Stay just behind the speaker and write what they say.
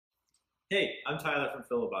Hey, I'm Tyler from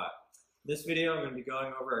Filabot. In this video, I'm going to be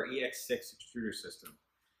going over our EX6 extruder system.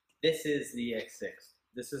 This is the EX6.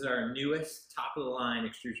 This is our newest top-of-the-line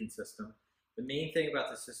extrusion system. The main thing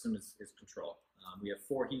about this system is control. We have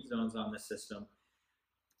 4 heat zones on this system,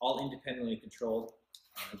 all independently controlled.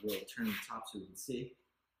 We'll turn the top so we can see.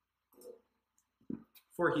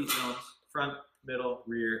 4 heat zones, front, middle,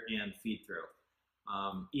 rear, and feed through.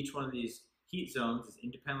 Each one of these heat zones is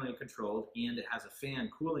independently controlled, and it has a fan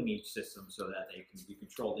cooling each system so that they can be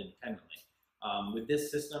controlled independently. With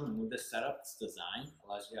this system and with this setup, this design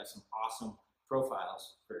allows you to have some awesome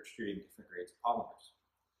profiles for extruding different grades of polymers.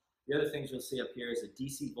 The other things you'll see up here is a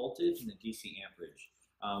DC voltage and a DC amperage.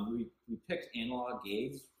 We picked analog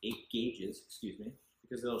gauges,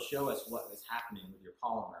 because it'll show us what is happening with your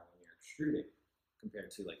polymer when you're extruding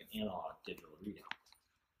compared to like an analog digital readout.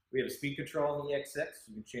 We have a speed control in the EX6.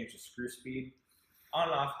 You can change the screw speed, on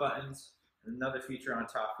and off buttons. And another feature on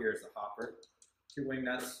top here is the hopper. 2 wing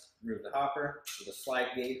nuts, remove the hopper with a slide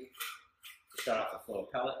gate to shut off the flow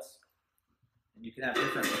of pellets. And you can have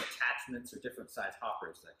different attachments or different size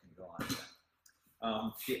hoppers that can go on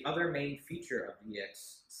that. The other main feature of the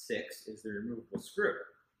EX6 is the removable screw.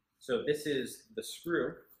 So this is the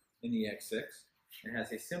screw in the EX6. It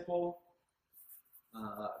has a simple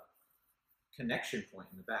connection point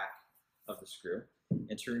in the back of the screw,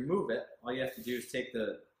 and to remove it, all you have to do is take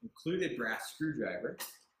the included brass screwdriver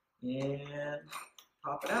and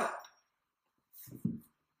pop it out.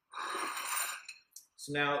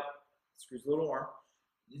 So now the screw's a little warm.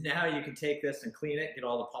 Now you can take this and clean it, get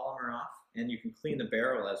all the polymer off, and you can clean the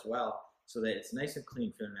barrel as well so that it's nice and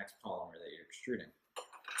clean for the next polymer that you're extruding.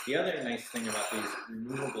 The other nice thing about these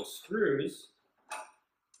removable screws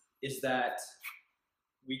is that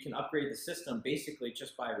we can upgrade the system basically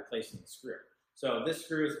just by replacing the screw. So this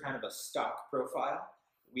screw is kind of a stock profile.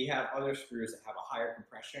 We have other screws that have a higher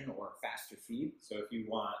compression or a faster feed. So if you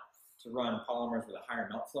want to run polymers with a higher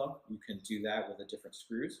melt flow, you can do that with the different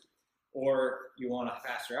screws. Or you want a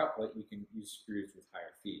faster output, you can use screws with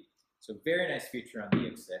higher feed. So very nice feature on the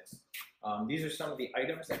EX6. These are some of the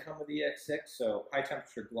items that come with the EX6. So high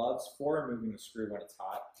temperature gloves for removing the screw when it's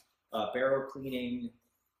hot. Barrel cleaning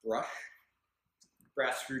brush.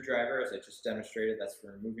 Brass screwdriver, as I just demonstrated, that's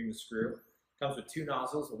for removing the screw. Comes with 2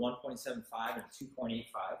 nozzles, a 1.75 and a 2.85.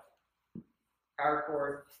 Power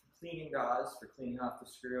cord, cleaning gauze for cleaning off the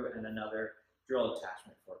screw, and another drill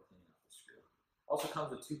attachment for cleaning off the screw. Also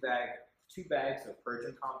comes with 2 bags of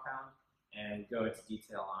purging compound, and go into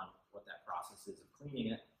detail on what that process is of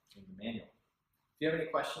cleaning it in the manual. If you have any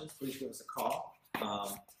questions, please give us a call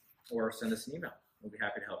or send us an email. We'll be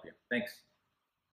happy to help you. Thanks.